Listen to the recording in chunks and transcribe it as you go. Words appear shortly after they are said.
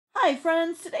Hi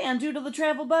friends, today on Doodle the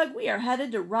Travel Bug, we are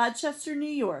headed to Rochester, New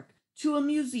York, to a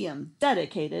museum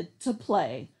dedicated to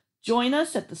play. Join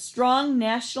us at the Strong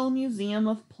National Museum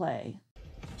of Play.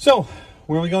 So,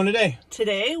 where are we going today?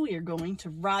 Today we are going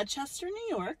to Rochester,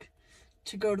 New York,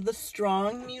 to go to the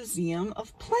Strong Museum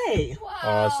of Play. Wow.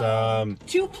 Awesome.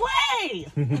 To play!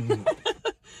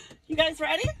 You guys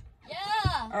ready?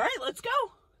 Yeah! Alright, let's go!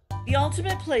 The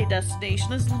ultimate play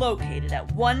destination is located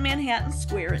at 1 Manhattan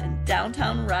Square in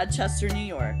downtown Rochester, New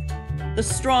York. The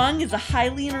Strong is a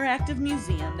highly interactive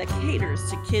museum that caters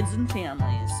to kids and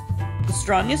families. The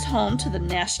Strong is home to the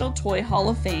National Toy Hall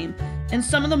of Fame and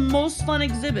some of the most fun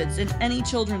exhibits in any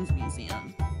children's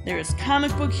museum. There's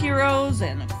comic book heroes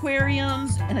and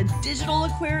aquariums and a digital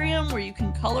aquarium where you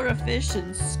can color a fish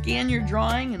and scan your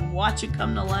drawing and watch it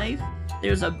come to life.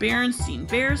 There's a Berenstain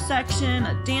Bear section,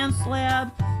 a dance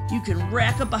lab. You can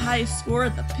rack up a high score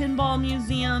at the Pinball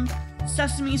Museum.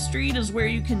 Sesame Street is where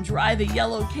you can drive a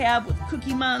yellow cab with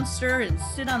Cookie Monster and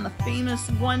sit on the famous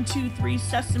 123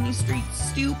 Sesame Street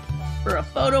stoop for a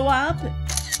photo op.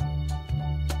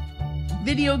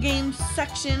 Video games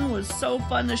section was so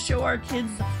fun to show our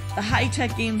kids the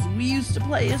high-tech games we used to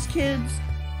play as kids.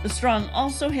 The Strong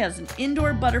also has an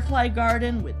indoor butterfly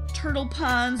garden with turtle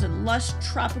ponds and lush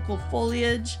tropical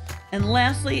foliage. And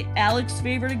lastly, Alex's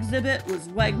favorite exhibit was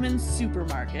Wegmans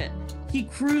Supermarket. He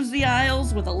cruised the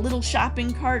aisles with a little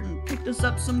shopping cart and picked us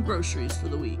up some groceries for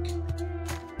the week.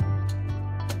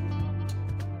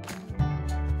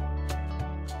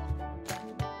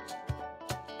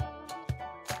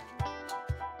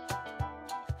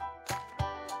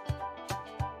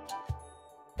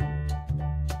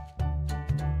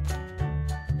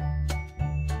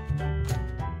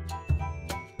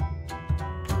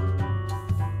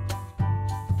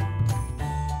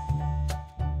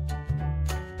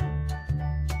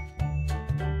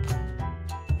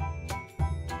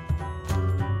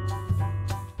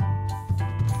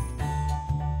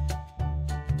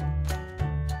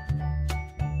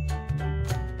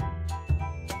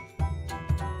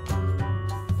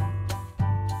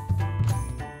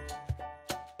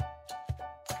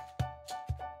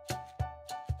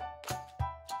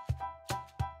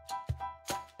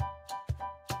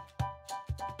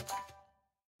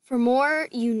 For more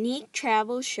unique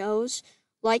travel shows,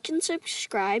 like and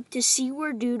subscribe to see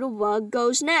where Doodle Bug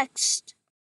goes next.